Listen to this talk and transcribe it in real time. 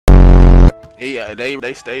Yeah,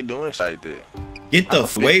 they stay doing shit like that. Get the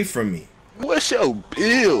away from me. What's your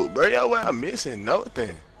build, bro? Yo, I'm missing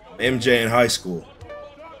nothing. MJ in high school.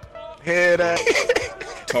 Head out.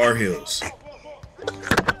 Tar Heels.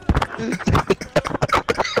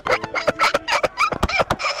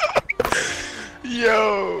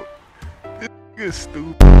 Yo, this nigga's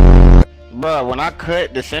stupid. Bro, when I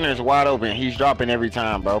cut, the center's wide open. He's dropping every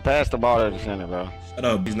time, bro. Pass the ball to the center, bro. Shut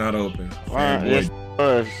up, he's not open. Yes,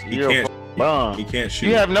 you're a bum. He can't shoot.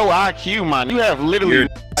 You have no IQ, man. You have literally.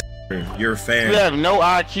 You're a fan. You have no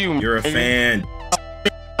IQ. You're a fan.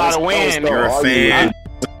 Not a win. You're a fan.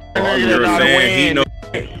 You're a fan. He knows.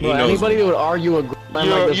 Anybody that would argue a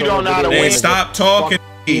you don't know how to win. Man, stop talking.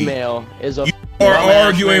 Female is a. You are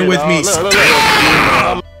arguing with me. Look.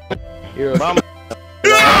 You're a bum.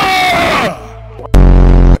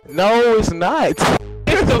 No, it's not.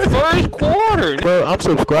 It's the first quarter. Bro, I'm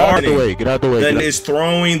subscribed. Get out the way. Get out the way. Then it's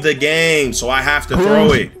throwing the game, so I have to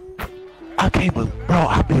throw it. I can't believe, bro,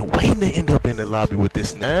 I've been waiting to end up in the lobby with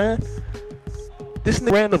this man. This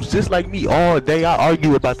nigga randoms just like me all day. I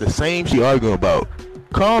argue about the same shit you arguing about.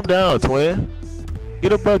 Calm down, twin.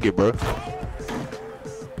 Get a bucket, bro.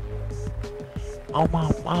 Oh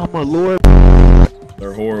my mama, Lord.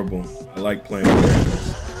 They're horrible. I like playing with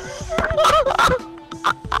them.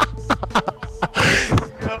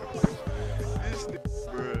 This nigga,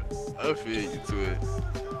 bro, I feel you to it.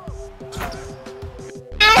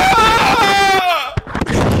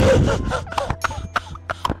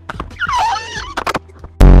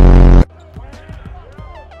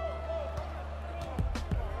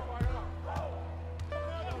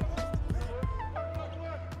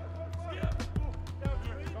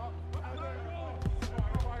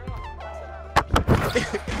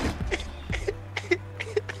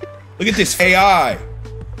 Look at this AI.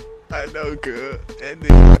 I know, girl. That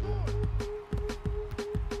nigga.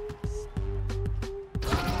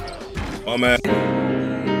 Oh man.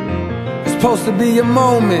 It's supposed to be a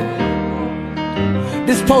moment.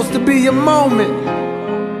 This supposed to be a moment.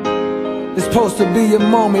 It's supposed to be a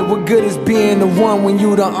moment. What good is being the one when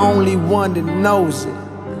you the only one that knows it?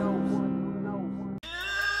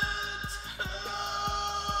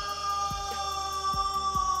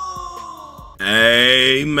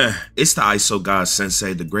 Hey man, it's the ISO God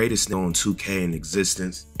Sensei, the greatest known 2K in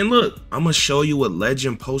existence. And look, I'm gonna show you what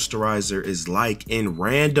Legend Posterizer is like in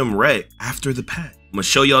random rec after the patch. I'm gonna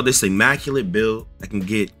show y'all this immaculate build that can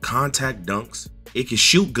get contact dunks. It can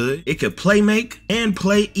shoot good, it can play make, and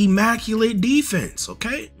play immaculate defense,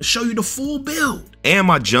 okay? I'll show you the full build. And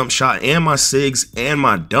my jump shot, and my SIGs, and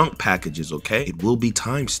my dunk packages, okay? It will be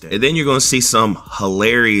timestamped. And then you're gonna see some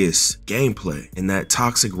hilarious gameplay in that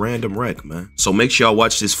toxic random rec, man. So make sure y'all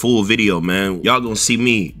watch this full video, man. Y'all gonna see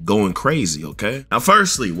me going crazy, okay? Now,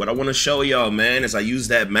 firstly, what I wanna show y'all, man, is I use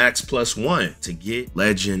that max +1 to get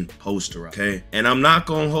Legend Posterizer, okay? And I'm not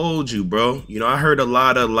gonna hold you, bro. You know, I heard a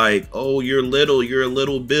lot of like, oh, you're a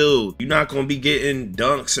little build. You're not gonna be getting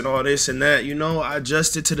dunks and all this and that. You know, I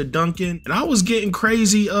adjusted to the dunking, and I was getting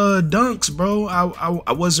crazy dunks, bro.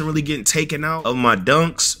 I wasn't really getting taken out of my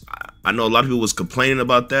dunks. I know a lot of people was complaining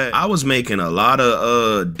about that. I was making a lot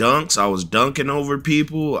of dunks. I was dunking over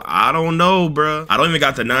people. I don't know, bro. I don't even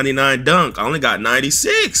got the 99 dunk. I only got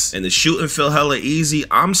 96. And the shooting felt hella easy.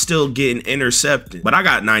 I'm still getting intercepted, but I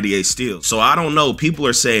got 98 steals. So I don't know. People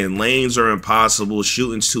are saying lanes are impossible.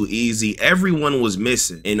 Shooting's too easy. Everyone was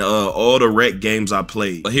missing in all the rec games I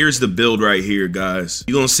played. But here's the build right here, guys.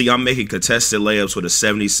 You're gonna see I'm making contested layups with a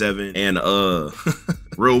 77 and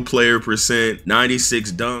real player percent,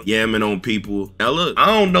 96 dunk, yamming on people. Now look, I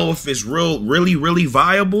don't know if it's really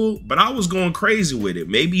viable, but I was going crazy with it.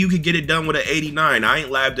 Maybe you could get it done with an 89. I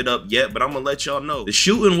ain't labbed it up yet, but I'm gonna let y'all know. The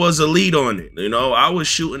shooting was elite on it. You know, I was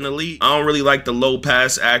shooting elite. I don't really like the low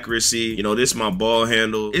pass accuracy. You know, this is my ball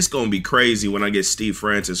handle. It's gonna be crazy when I get Steve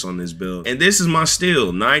Francis on this build. And this is my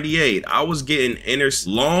steal, 98. I was getting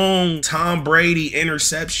long Tom Brady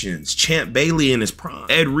interceptions. Champ Bailey in his prime.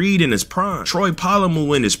 Ed Reed in his prime. Troy Polamalu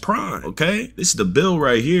in his prime, okay? This is the build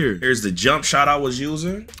right here. Here's the jump shot I was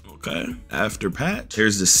using, okay? After patch.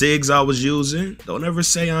 Here's the SIGs I was using. Don't ever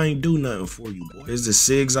say I ain't do nothing for you, boy. Here's the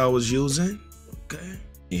SIGs I was using, okay?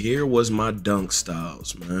 And here was my dunk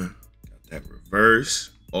styles, man. Got that reverse,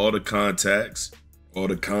 all the contacts,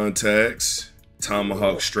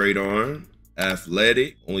 tomahawk straight arm,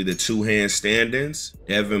 athletic, only the two-hand standings,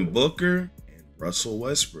 Devin Booker, Russell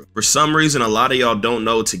Westbrook. For some reason, a lot of y'all don't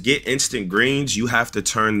know, to get instant greens, you have to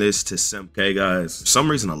turn this to simple. Okay, guys? For some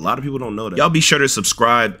reason, a lot of people don't know that. Y'all be sure to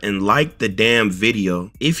subscribe and like the damn video.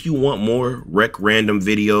 If you want more rec random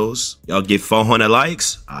videos, y'all get 400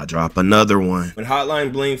 likes, I'll drop another one. When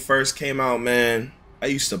Hotline Bling first came out, man, I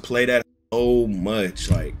used to play that so much.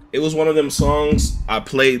 Like, it was one of them songs I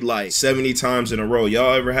played like 70 times in a row.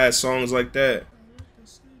 Y'all ever had songs like that?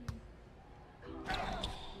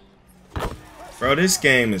 Bro, this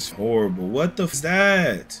game is horrible. What the f is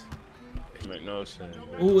that? Make no sense.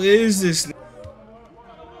 Who is this?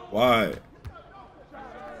 Why?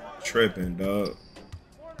 Tripping, dog.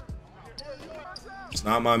 It's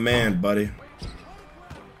not my man, buddy.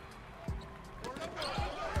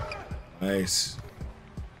 Nice.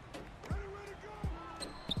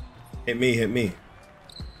 Hit me, hit me.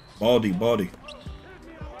 Baldy, baldy.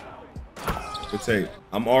 Good take.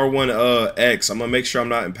 I'm R1 X. I'm gonna make sure I'm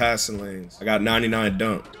not in passing lanes. I got 99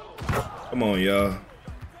 dunk. Come on, y'all.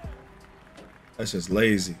 That's just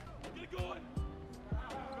lazy.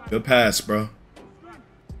 Good pass, bro.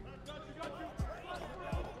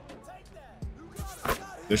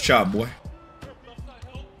 Good shot, boy.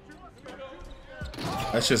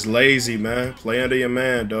 That's just lazy, man. Play under your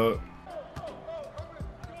man, dog.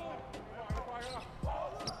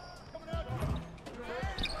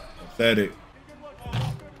 Pathetic.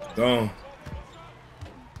 Gone.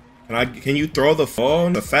 Can you throw the ball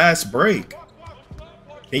in the fast break?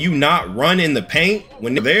 Can you not run in the paint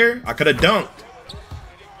when they're there? I could have dunked.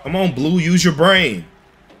 Come on, Blue, use your brain.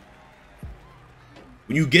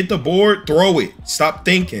 When you get the board, throw it. Stop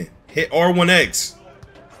thinking. Hit R1X.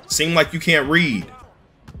 Seem like you can't read.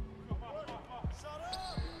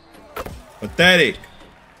 Pathetic.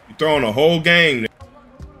 You throwing a whole game.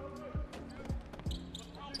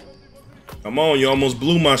 Come on, you almost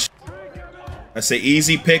blew my shit. That's an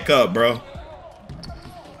easy pickup, bro.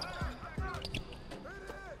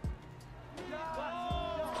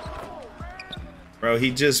 Bro,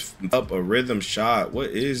 he just up a rhythm shot. What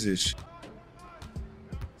is this?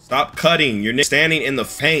 Stop cutting. You're standing in the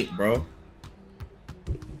paint, bro.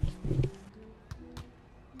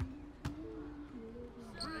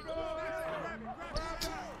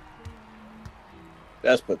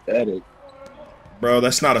 That's pathetic. Bro,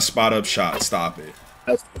 that's not a spot up shot. Stop it.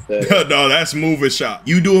 That's pathetic. No, that's moving shot.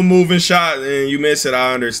 You do a moving shot and you miss it,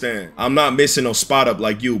 I understand. I'm not missing no spot up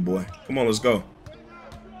like you, boy. Come on, let's go.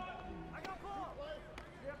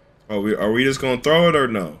 Are we just gonna throw it or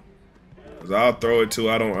no? Cause I'll throw it too.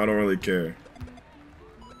 I don't really care.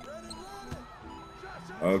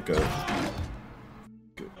 Okay.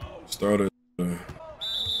 Let's throw it.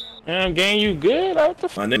 Damn, gang, you good? What the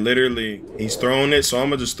My nigga, literally, he's throwing it, so I'm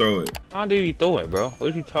gonna just throw it. How did he throw it, bro?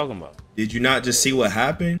 What are you talking about? Did you not just see what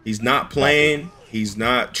happened? He's not playing. He's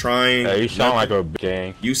not trying. Yeah, you sound like a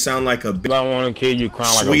gang. You sound like a I want to kill you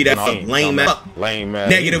crying like sweet a ass, lame ass, lame ass.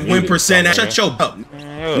 negative win percent. Shut your up.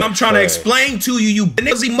 And I'm trying to explain to you, you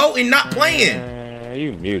niggas emoting, not playing.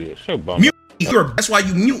 You muted. Shut bum. Mute. That's why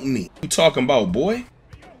you mute me. You talking about, boy?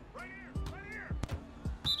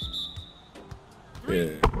 Yeah.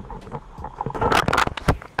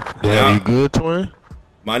 Damn, you good, twin?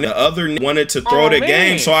 My other wanted to throw the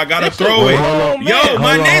game, so I gotta throw it. Yo,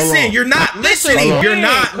 listen, you're not listening. You're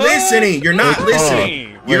not listening. You're not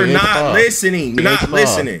listening. You're not listening. You're not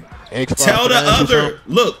listening. Tell the other,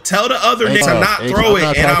 look, tell the other nigga to not throw it,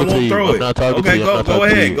 and I won't throw it. Okay, go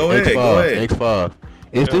ahead, go ahead. X5.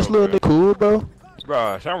 Is this little nigga cool, bro?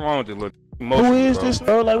 Bro, something wrong with this little Who is this,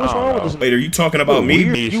 bro? Like, what's wrong with this? Wait, are you talking about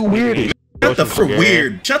me? You weird. Shut the fuck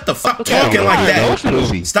weird. Shut the fuck talking like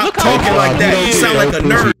that. Stop talking like that. You sound like a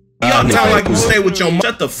nerd. Y'all sound like you stay with your mom.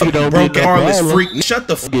 Shut the fuck broken heartless freak. Shut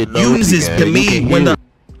the fuck. Uses to me when the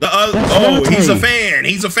other. Oh, he's a fan.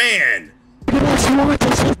 He's a fan.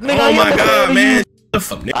 Oh my god, man.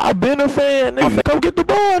 I've been a fan. Nigga, come get the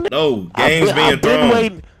ball. No, game's being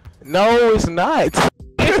thrown. No, it's not.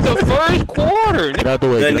 It's the first quarter.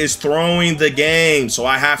 Then it's throwing the game, so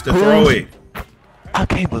I have to throw it. I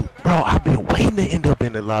can't believe, bro, I've been waiting to end up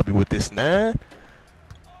in the lobby with this, man.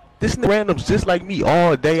 This random's just like me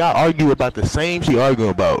all day. I argue about the same shit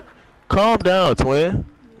arguing about. Calm down, twin.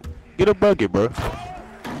 Get a bucket, bro.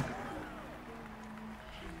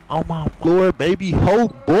 On my floor, baby.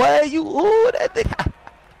 Hope, boy. You, ooh, that thing.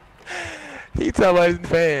 He talking about his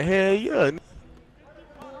fan. Hell yeah.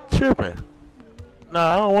 Tripping.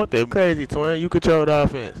 Nah, I don't want that. Crazy, twin. You control the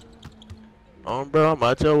offense. Bro, I'm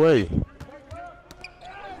out your way.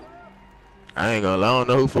 I ain't gonna lie, I don't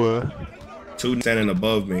know who for. Two standing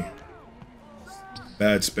above me.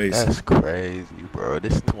 Bad space. That's crazy, bro.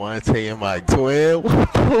 This is SwantE and my twin.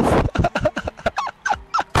 What the fuck?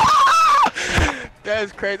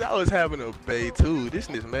 That's crazy. I was having a day too. This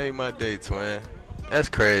just made my day, twin. That's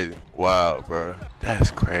crazy. Wow, bro.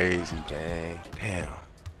 That's crazy, gang. Damn.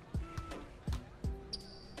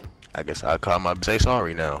 I guess I'll call my say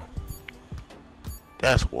sorry now.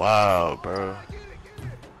 That's wild, bro.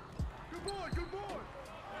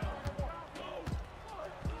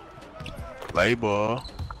 Play ball.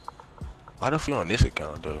 Why the fuck on this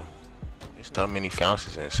account though? There's so many accounts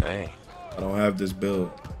is insane. I don't have this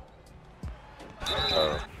build.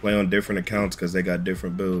 Play on different accounts because they got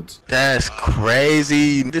different builds. That's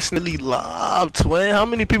crazy. This nearly live, twin. How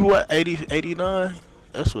many people at 80, 89?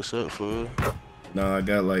 That's what's up, fool. Nah, I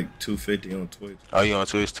got like 250 on Twitch. Oh, you on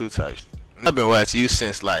Twitch too, types? I've been watching you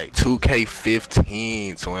since like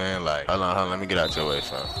 2K15, twin. Like, hold on, let me get out your way,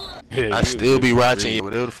 fam. Yeah, I still be watching you.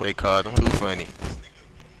 Whatever the fuck they call them. Too funny.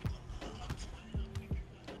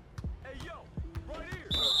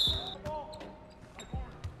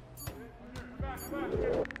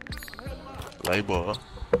 Play ball.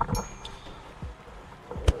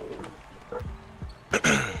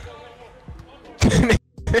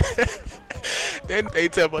 Then they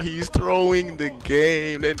tell me he's throwing the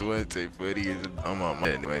game. Then SwantE, buddy, is I'm on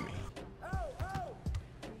my money.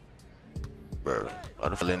 Bro,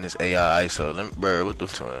 I'm feeling this AI ISO. Let me, bro, what the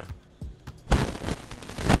fuck?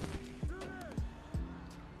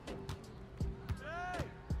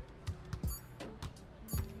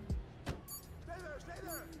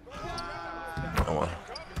 Come on.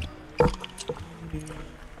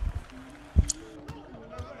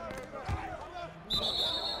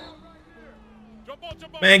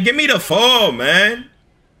 Man, give me the fall, man.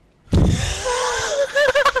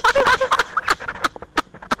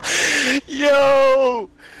 Yo,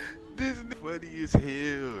 this is funny as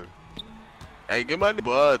hell. Hey, get my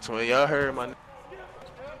ball, twin. Y'all heard my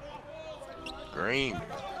green.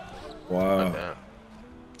 Wow.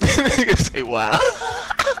 Nigga say wow.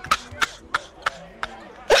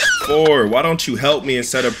 Ford, why don't you help me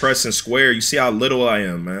instead of pressing square? You see how little I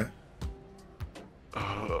am, man.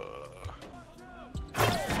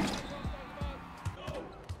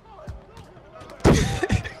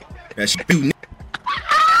 That's you.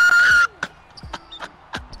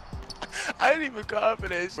 I didn't even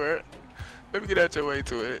confidence, bro. Let me get out your way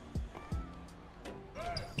to it.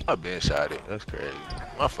 I been shot it. That's crazy.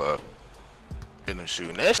 My fault. Been them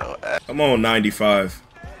shooting that shit. Come on, 95.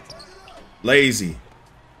 Lazy.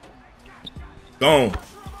 Gone.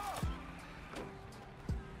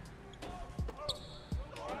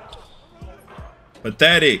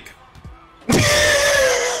 Pathetic.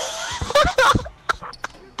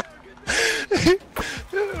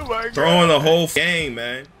 Oh Throwing the whole game,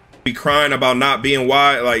 man. Be crying about not being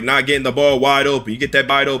wide, like not getting the ball wide open. You get that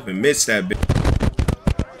wide open, miss that bitch.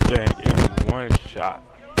 Dang, it was one shot.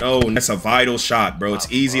 No, that's a vital shot, bro.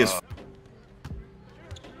 It's easy as.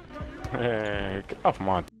 Man, get off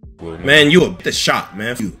my Man, you a the shot,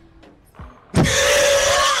 man. You.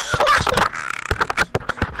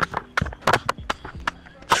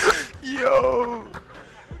 Yo.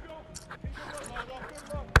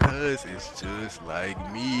 Cuz it's just like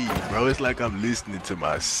me, bro. It's like I'm listening to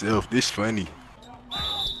myself. This funny.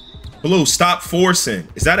 Blue, stop forcing.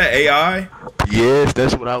 Is that an AI? Yes,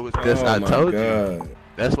 that's what I was. That's I my told God. you.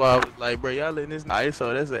 That's why I was like, bro, y'all letting this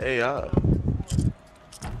ISO. That's an AI.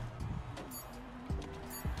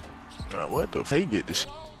 What the f? He get this.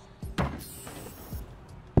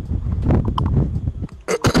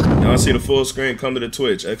 Y'all see the full screen? Come to the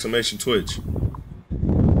Twitch! Exclamation Twitch!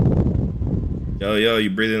 Yo, you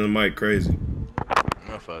breathing in the mic crazy.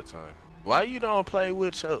 My fuck time. Why you don't play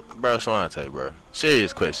with your bro, SwantE, bro?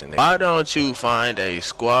 Serious question. Why don't you find a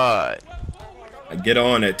squad? I get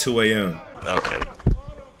on at 2 a.m. Okay.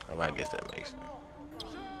 I guess that makes sense.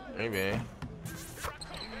 Hey man.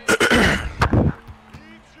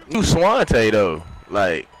 You SwantE though.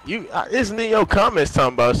 Like you isn't in your comments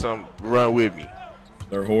talking about some run with me.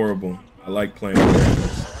 They're horrible. I like playing with them.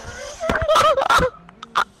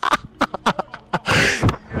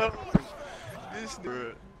 Yo, this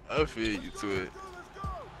bro, I feel you to it.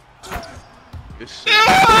 This shit.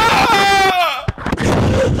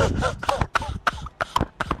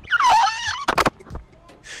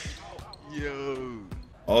 Yo.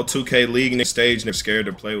 All 2K League next stage, they're scared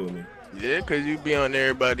to play with me. Yeah, cause you be on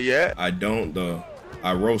everybody at. I don't though.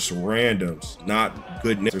 I roast randoms, not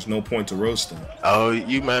good. There's no point to roast them. Oh,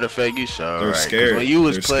 you matter of fact, you sure They're right. scared. When you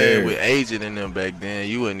was They're playing scared. with Agent and them back then,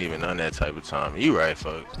 you wasn't even on that type of time. You right,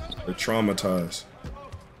 folks. They're traumatized.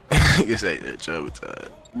 You say that traumatized.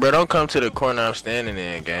 Bro, don't come to the corner I'm standing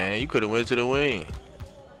in, gang. You could have went to the wing.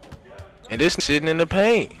 And this sitting in the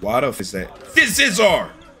paint. Why the f is that? This is our.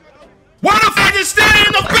 Why the fuck is standing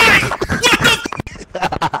in the paint? What the?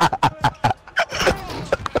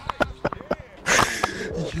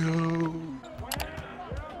 Yo.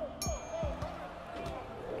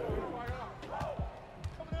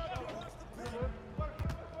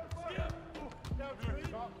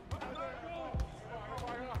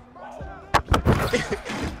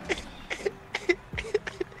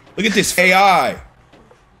 Look at this AI.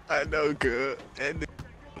 I know, good. And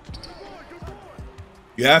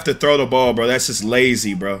You have to throw the ball, bro. That's just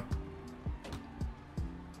lazy, bro.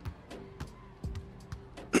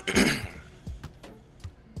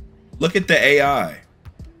 Look at the AI.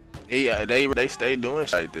 yeah, they stay doing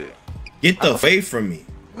shit like that. Get the away from me.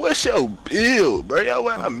 What's your build, bro? Yo,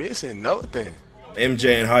 I'm missing nothing.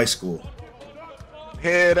 MJ in high school.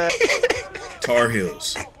 Head out. Tar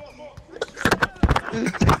Heels.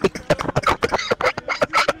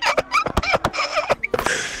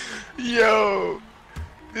 Yo,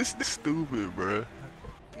 this is stupid, bro.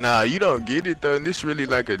 Nah, you don't get it though. This really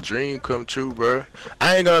like a dream come true, bro.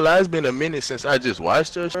 I ain't gonna lie, it's been a minute since I just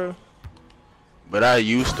watched this, bro. But I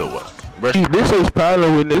used to watch. Bro, this is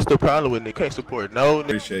problem with this. The problem with it. Can't support no.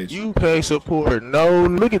 Appreciate you. You can't support no.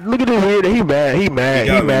 Look at this weird. He mad. He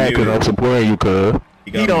mad because I'm supporting you, cuz.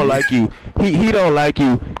 He don't like you. He don't like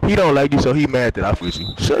you. He don't like you, so he mad that I with you.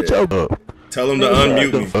 Shut your up. Tell him to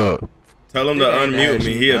unmute me. Tell him to unmute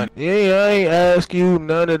me. Here. Yeah, I ain't ask you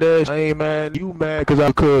none of that. I ain't mad. You mad cause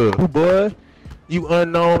I could. You boy, you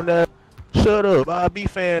unknown that. Shut up. I be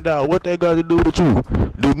fanned out. What that got to do with you?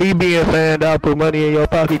 Do me being fanned out put money in your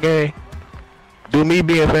pocket, gang? Do me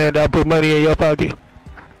being fanned out put money in your pocket?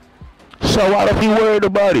 So why don't you worried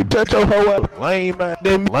about it? Shut your hoe up. Lame man.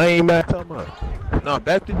 Them lame man. Come on. No,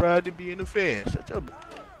 back to ride to be in the fan. Shut your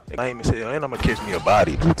lame and say, and I'm gonna catch me a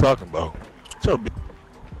body. What you talking about? Shut up.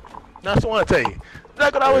 That's what I tell you.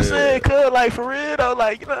 That's what I was saying, cuz, like, for real, though,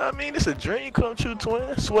 like, you know what I mean? It's a dream come true,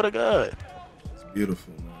 twin. Swear to God. It's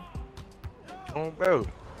beautiful, man. Oh, bro.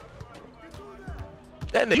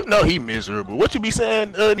 That nigga, you know he miserable. What you be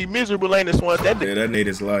saying, he miserable ain't this one? That nigga. Yeah, that nigga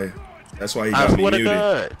is life. That's why he I got me swear to muted.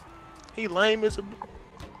 God. He lame as a...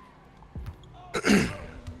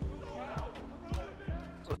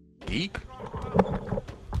 Geek?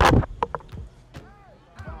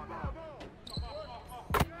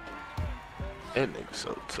 That nigga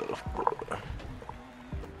so tough, boy.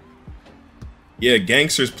 Yeah,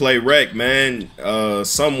 gangsters play wreck, man.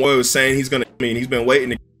 Some boy was saying he's been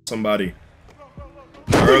waiting to kill somebody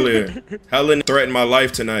earlier. Helen threatened my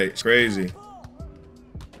life tonight. It's crazy.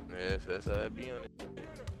 Yeah, that's how I be on it.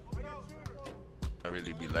 I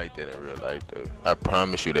really be like that in real life, though. I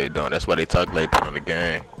promise you they don't. That's why they talk like that on the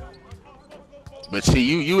game. But see,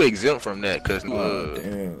 you exempt from that, cause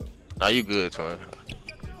Damn. nah, you good, twin.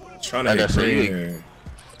 Trying to get here.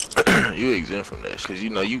 You exempt from that, cause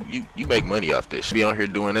you know you make money off this. Be on here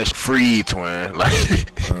doing this free, twin. Like,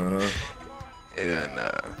 yeah,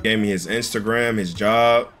 nah. Gave me his Instagram, his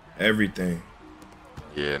job, everything.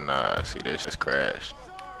 Yeah, nah. See, this just crashed.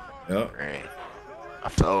 Yep. Man, I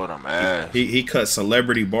told him, man. He cut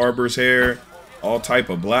celebrity barbers' hair, all type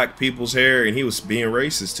of black people's hair, and he was being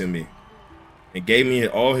racist to me. And gave me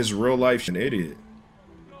all his real life. An idiot.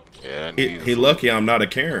 Yeah, he lucky I'm not a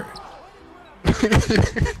Karen.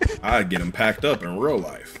 I'd get him packed up in real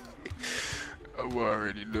life. I'm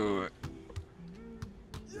already doing.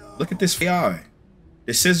 Look at this AI.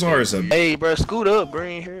 This Scissor is a. Hey, bro, scoot up,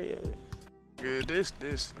 green hair. Yeah, this.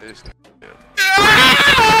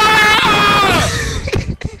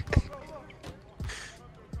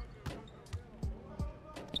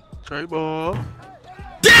 Trey ball.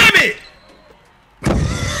 Damn it!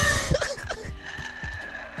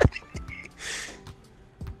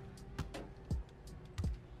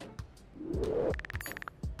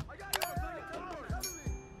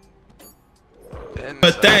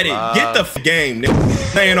 Pathetic. Get the game, nigga.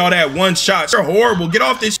 Saying all that one shot. You're horrible. Get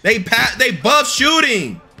off this. They buff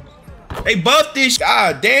shooting. They buff this.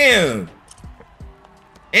 God damn.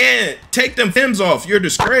 And take them fins off. You're a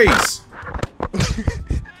disgrace.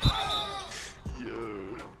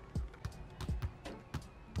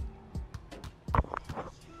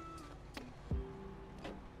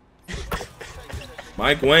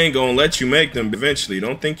 Mike Wayne gonna let you make them eventually.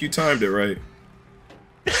 Don't think you timed it right.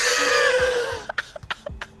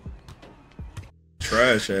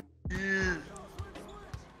 Trash ass.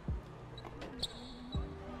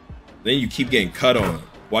 Then you keep getting cut on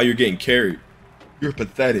while you're getting carried. You're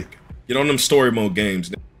pathetic. Get on them story mode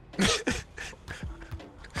games.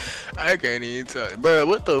 I can't even tell you. Bro,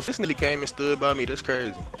 what the? This nigga came and stood by me. That's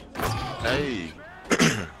crazy. Hey.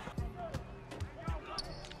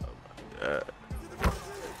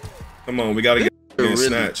 Come on, we gotta get really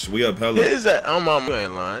snatched. We up hella. Is that? I'm on my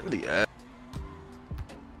line.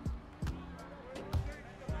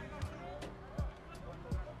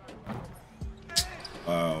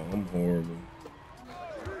 Wow, I'm horrible.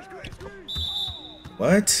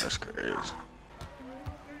 What? That's crazy.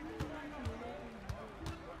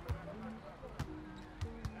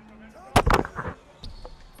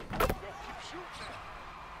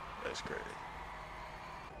 That's crazy.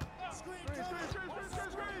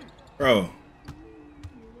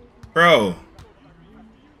 Bro.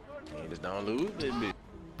 Man, just don't lose this bitch.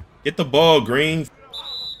 Get the ball, Green.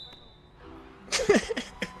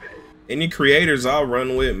 Any creators I'll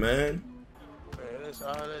run with, man. Man, that's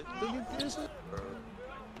all that. Look at this, bro.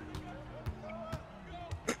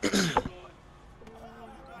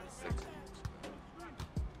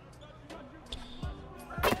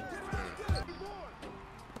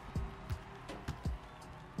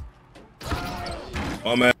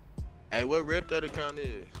 Oh man. Hey, what rep that account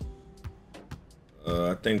is?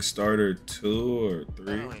 I think starter 2 or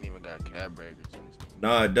 3. I ain't even got cap breakers.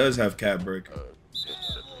 Nah, it does have cap breaker.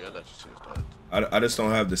 I just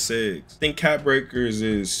don't have the 6. I think cap breakers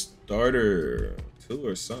is starter 2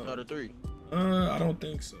 or something. Starter 3. I don't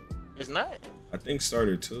think so. It's not. I think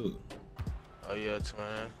starter 2. Oh yeah,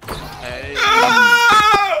 twin. Hey.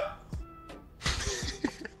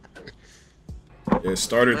 Yeah,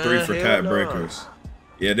 starter 3 for hell cap no. breakers.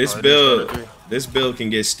 Yeah, this Oh, this build can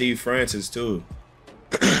get Steve Francis too.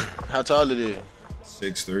 How tall it is?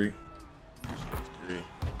 6'3". 6'3". Okay.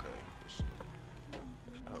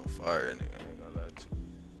 I'm fire, nigga. I ain't gonna lie to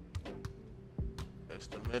you. That's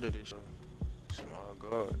the mid of this show. Small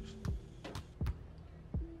guards.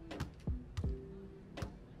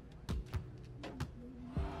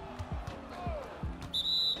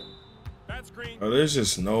 Oh, there's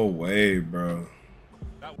just no way, bro.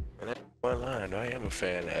 And that's one line. I am a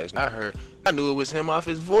fan of that. I knew it was him off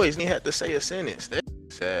his voice. And he had to say a sentence. That's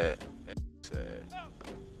sad. That's sad.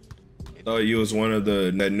 I thought you was one of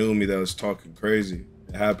the that knew me that was talking crazy.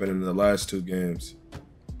 It happened in the last 2 games.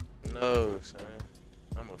 No, son.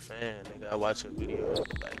 I'm a fan. Nigga, I watch your videos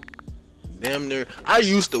like damn near. I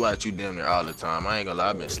used to watch you damn near all the time. I ain't gonna lie,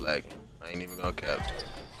 I've been slacking. I ain't even gonna cap.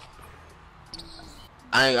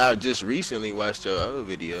 I just recently watched your old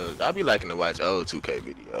videos. I be liking to watch old 2K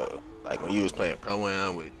videos. Like when you was playing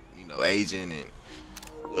Pro-Am with, you know, Agent and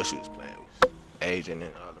what she was playing with. Agent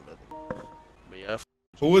and all them other. But yeah.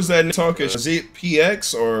 Who was that talking? Is it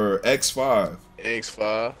PX or X5?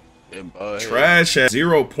 X5. Trash at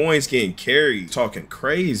 0 points getting carried. Talking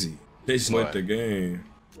crazy. They just went the game.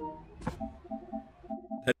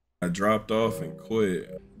 I dropped off and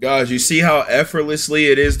quit. Guys, you see how effortlessly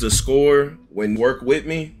it is to score when you work with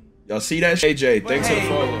me? Y'all see that? AJ, thanks for the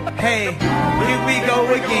follow. Hey, here we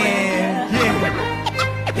go again.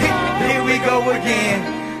 Yeah. Here we go again.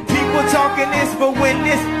 People talking this, but when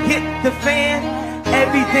this hit the fan,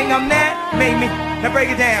 everything I'm at made me. Now break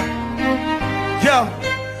it down. Yo,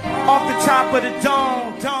 off the top of the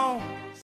dome.